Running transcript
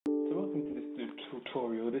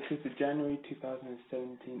tutorial. This is the January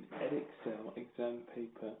 2017 Edexcel exam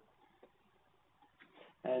paper,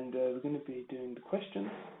 and we're going to be doing the questions,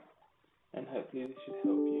 and hopefully this should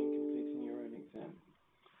help you in completing your own exam.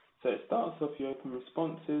 So it starts off, you open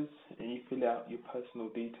responses and you fill out your personal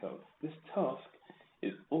details. This task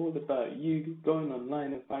is all about you going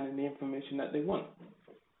online and finding the information that they want,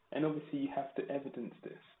 and obviously you have to evidence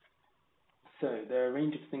this. So there are a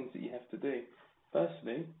range of things that you have to do.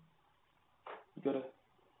 Firstly, you've got to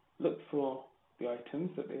look for the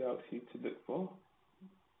items that they ask you to look for.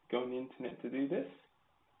 Go on the internet to do this.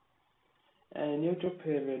 And your job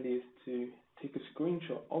here really is to take a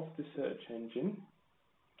screenshot of the search engine,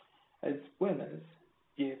 as well as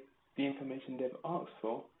give the information they've asked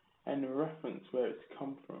for and reference where it's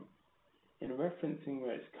come from. In referencing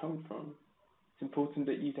where it's come from, it's important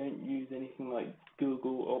that you don't use anything like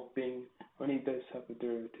Google or Bing or any of those type of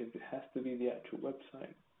derivatives. It has to be the actual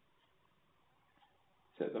website.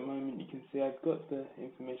 So at the moment you can see I've got the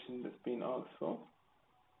information that's been asked for.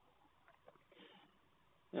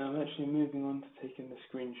 And I'm actually moving on to taking the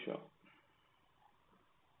screenshot.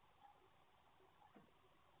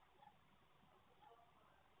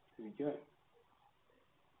 Here we go.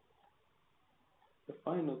 The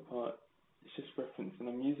final part is just referencing.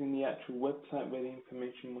 I'm using the actual website where the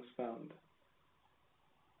information was found.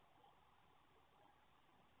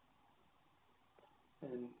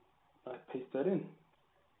 And I paste that in.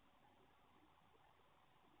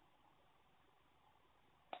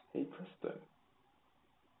 Hey presto.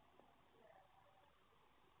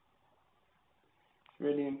 It's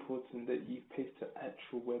really important that you paste the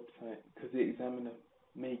actual website, because the examiner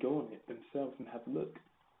may go on it themselves and have a look.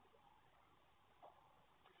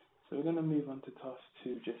 So we're going to move on to task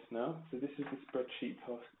 2 just now. So this is the spreadsheet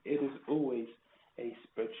task. It is always a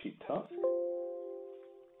spreadsheet task.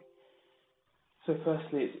 So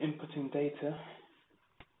firstly, it's inputting data.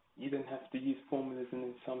 You then have to use formulas, and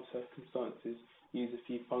in some circumstances use a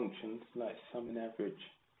few functions like sum and average.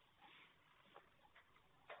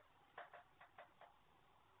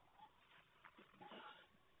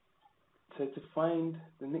 So to find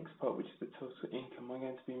the next part, which is the total income, I'm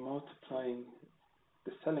going to be multiplying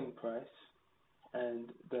the selling price and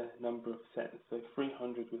the number of sets. So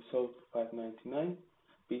 300 was sold for $5.99,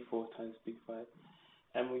 B4 times B5.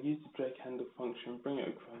 And we'll use the drag handle function, bring it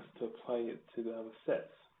across to apply it to the other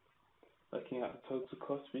sets. Looking at the total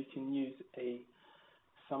cost, we can use a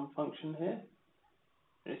sum function here.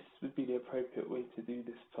 This would be the appropriate way to do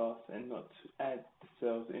this task and not to add the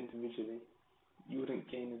cells individually. You wouldn't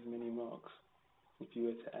gain as many marks if you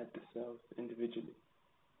were to add the cells individually.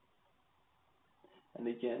 And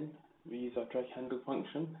again, we use our drag handle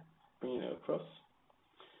function, bringing it across.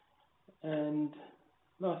 And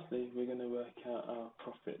lastly, we're going to work out our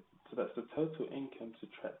profit. So that's the total income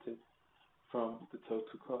subtracted from the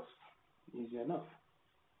total cost. Easy enough.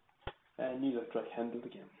 And use our drag handle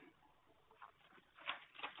again.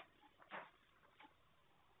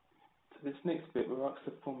 So this next bit, we're asked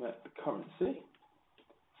to format the currency.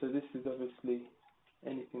 So this is obviously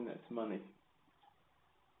anything that's money.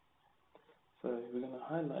 So we're going to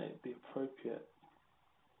highlight the appropriate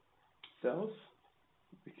cells.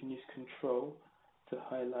 We can use Control to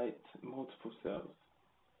highlight multiple cells.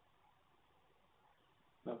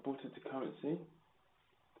 Now I've brought it to currency.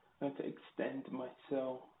 I'm going to extend my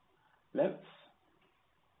cell lengths.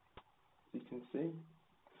 As you can see,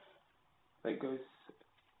 that goes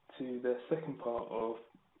to the second part of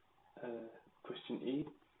question E,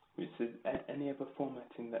 which says any other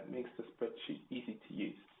formatting that makes the spreadsheet easy to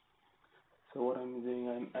use. So what I'm doing,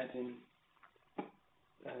 I'm adding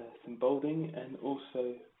some bolding and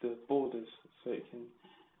also the borders so it can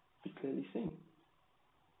be clearly seen.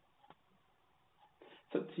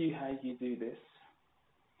 It's up to you how you do this,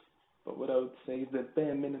 but what I would say the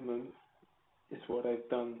bare minimum is what I've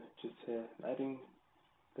done just here, adding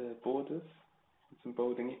the borders and some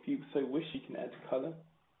bolding. If you so wish, you can add colour,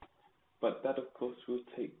 but that of course will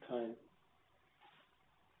take time,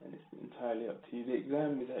 and it's entirely up to you. The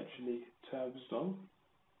exam is actually 2 hours long,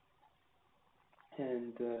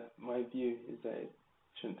 and my view is that it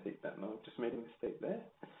shouldn't take that long. Just made a mistake there.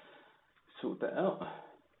 Sort that out.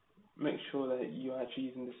 Make sure that you're actually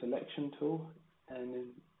using the selection tool and then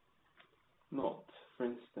not, for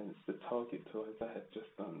instance, the target tool as I had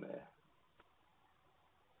just done there.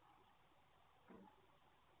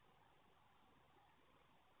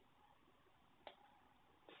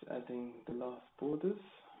 Just adding the last borders.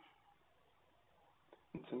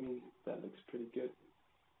 And to me, that looks pretty good.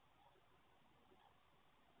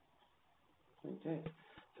 Okay,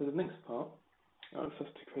 so the next part asks us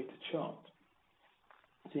to create a chart.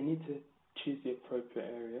 So you need to choose the appropriate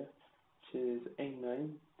area, is A9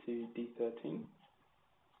 to D13, and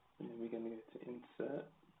then we're going to go to Insert,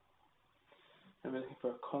 and we're looking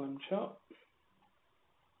for a column chart.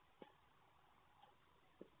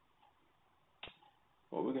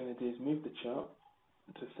 What we're going to do is move the chart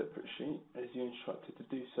to a separate sheet, as you're instructed to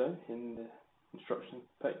do so in the instructions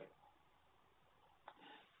pack.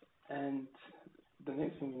 And the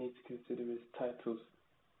next thing we need to consider is titles.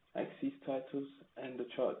 Axis titles and the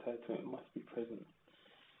chart title must be present.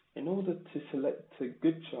 In order to select a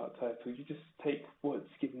good chart title, you just take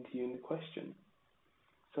what's given to you in the question.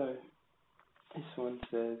 So this one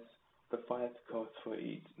says the 5 costs for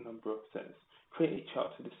each number of sets. Create a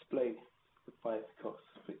chart to display the 5 costs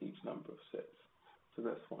for each number of sets. So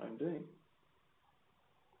that's what I'm doing.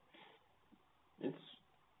 It's,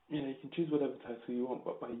 you can choose whatever title you want,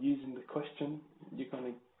 but by using the question, you're going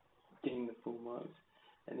to gain the full marks.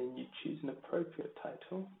 And then you choose an appropriate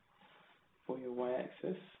title for your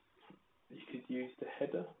y-axis. You could use the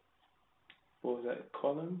header for that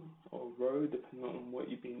column or row, depending on what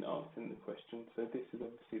you've been asked in the question. So this is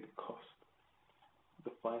obviously the cost,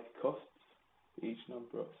 the 5 costs for each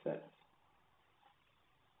number of sets.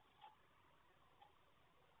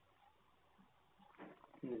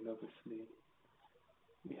 And then obviously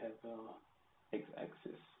we have our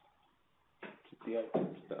x-axis, which is the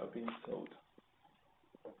items that are being sold.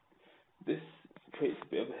 This creates a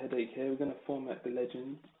bit of a headache here. We're going to format the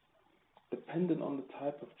legend. Dependent on the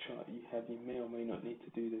type of chart you have, you may or may not need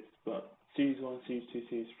to do this, but Series 1, Series 2,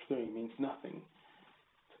 Series 3 means nothing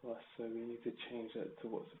to us, so we need to change that to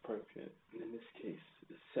what's appropriate. And in this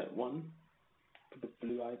case, set 1 for the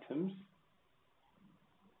blue items.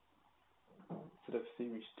 Instead of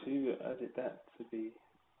Series 2, I added that to be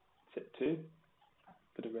set 2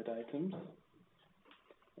 for the red items.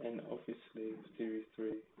 And obviously, Series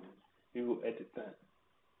 3, we will edit that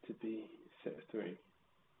to be set 3.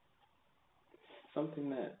 Something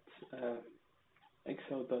that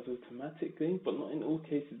Excel does automatically, but not in all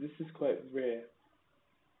cases. This is quite rare.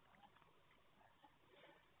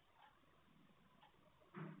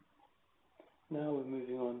 Now we're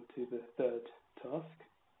moving on to the third task,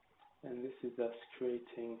 and this is us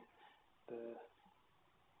creating the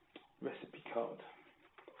recipe card.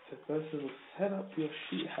 So first of all, set up your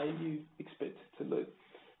sheet how you expect it to look.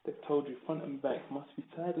 They've told you front and back must be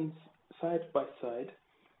side by side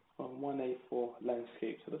on 1A4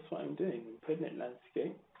 landscape. So that's what I'm doing. I'm putting it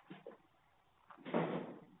landscape.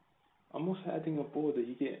 I'm also adding a border.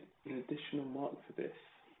 You get an additional mark for this.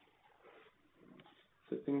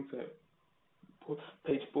 So things like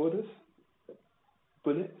page borders,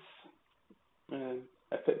 bullets,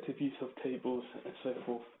 effective use of tables, and so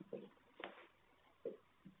forth. So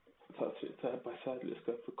that's it side by side. Let's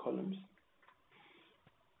go for columns.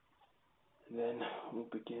 And then we'll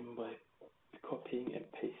begin by copying and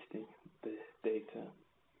pasting the data.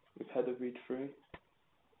 We've had a read through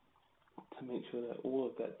to make sure that all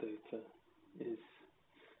of that data is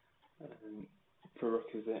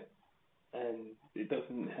prerequisite and it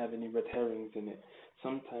doesn't have any red herrings in it.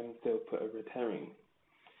 Sometimes they'll put a red herring.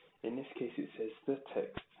 In this case it says the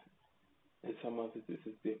text, and some others this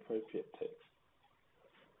is the appropriate text.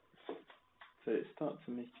 So it starts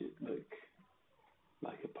to make it look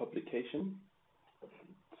like a publication.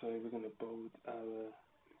 So we're going to bold our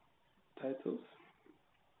titles.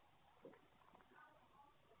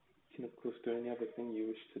 You can of course do any other thing you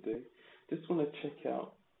wish to do. Just want to check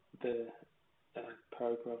out the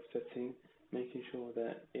paragraph setting, making sure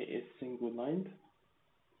that it is single lined.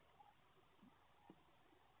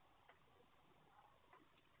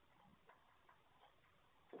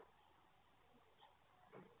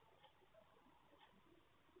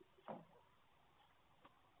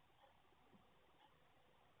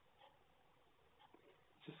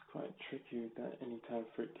 Just quite tricky with that. Anytime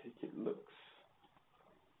for it it looks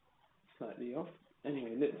slightly off.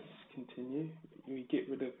 Anyway, let's continue. We get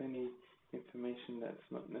rid of any information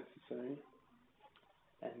that's not necessary,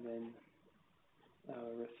 and then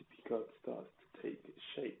our recipe card starts to take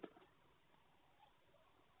shape.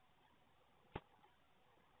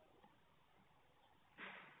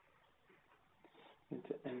 And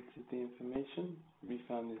to enter the information, we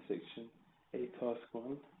found in section A task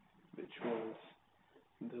 1, which was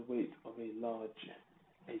the weight of a large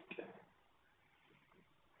acre.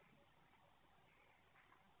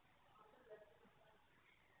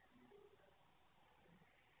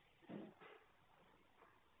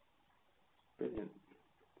 Brilliant.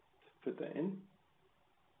 Put that in.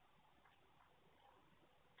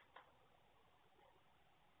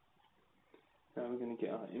 Now we're going to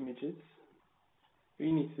get our images. What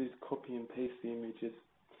you need to do is copy and paste the images.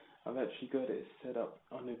 I've actually got it set up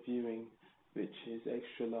on a viewing which is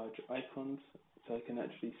extra large icons, so I can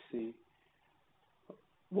actually see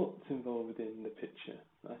what's involved in the picture.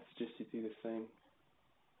 I suggest you do the same.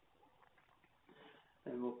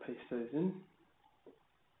 And we'll paste those in.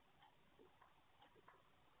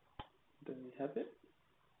 Then we have it.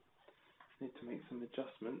 Need to make some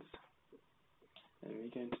adjustments. And we're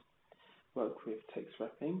going to work with text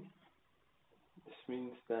wrapping. This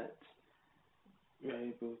means that we're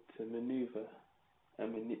able to maneuver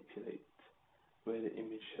and manipulate where the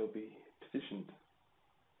image shall be positioned.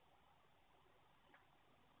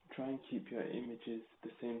 Try and keep your images the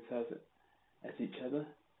same size as each other,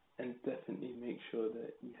 and definitely make sure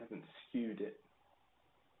that you haven't skewed it.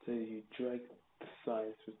 So you drag the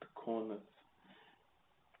size with the corners.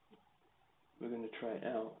 We're going to try it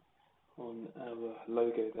out on our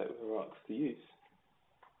logo that we're asked to use.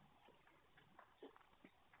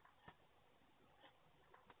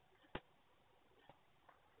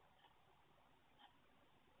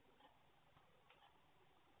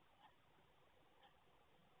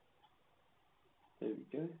 There we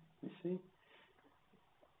go, you see?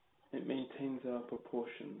 It maintains our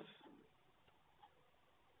proportions.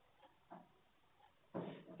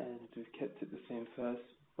 And we've kept it the same first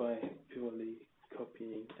by purely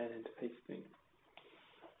copying and pasting.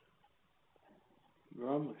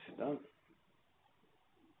 We're almost done.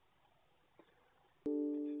 Just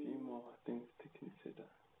a few more things to consider.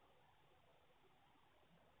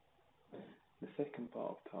 The second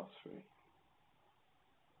part of task 3.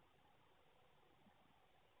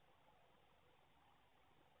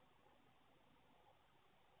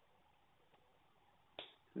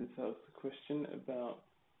 This asks the question about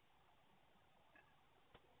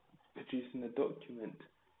producing a document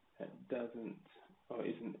that doesn't or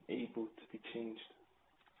isn't able to be changed.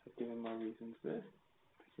 I've given my reasons there,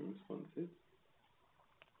 picking responses.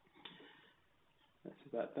 That's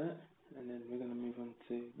about that. And then we're going to move on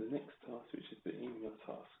to the next task, which is the email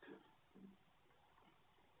task.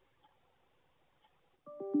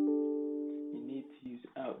 You need to use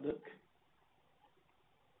Outlook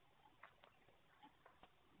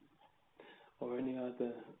or any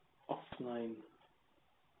other offline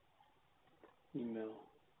email.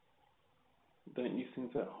 Don't use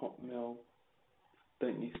things like Hotmail.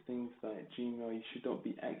 Don't use things like Gmail. You should not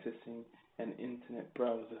be accessing an internet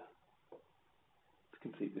browser to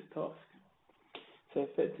complete this task. So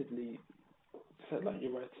effectively, set like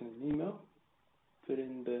you're writing an email, put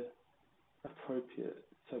in the appropriate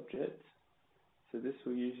subject. So this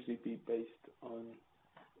will usually be based on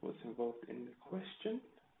what's involved in the question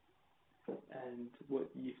and what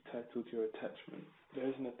you've titled your attachment. There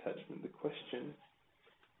is an attachment. The question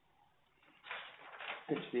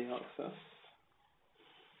essentially asks us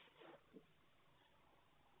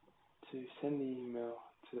to send the email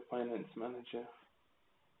to the finance manager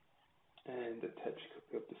and attach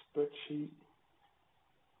a copy of the spreadsheet,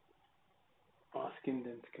 asking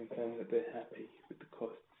them to confirm that they're happy with the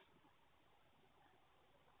costs.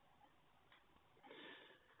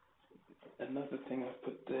 Another thing I've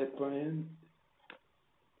put there, Brian,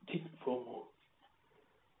 keep it formal.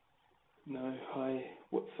 No, hi,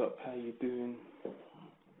 what's up, how you doing?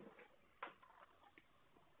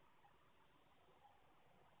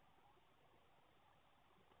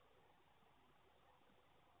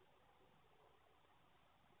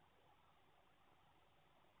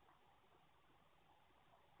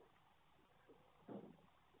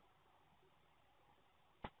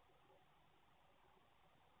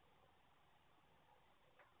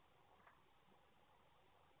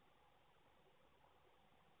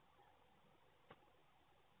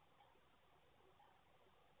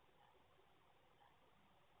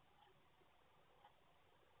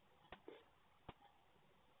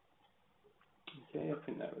 Okay, I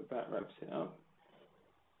think that about wraps it up.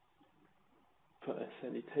 Put a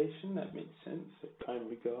salutation, that makes sense. So kind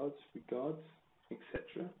regards,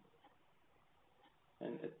 etc.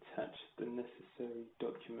 And attach the necessary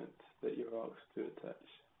document that you're asked to attach.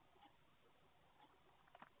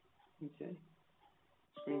 Okay,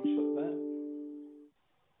 screenshot that.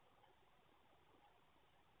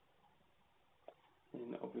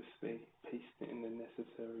 And obviously paste it in the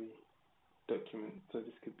necessary document. So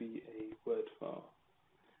this could be a Word file.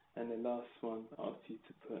 And the last one asks you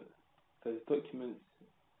to put those documents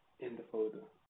in the folder.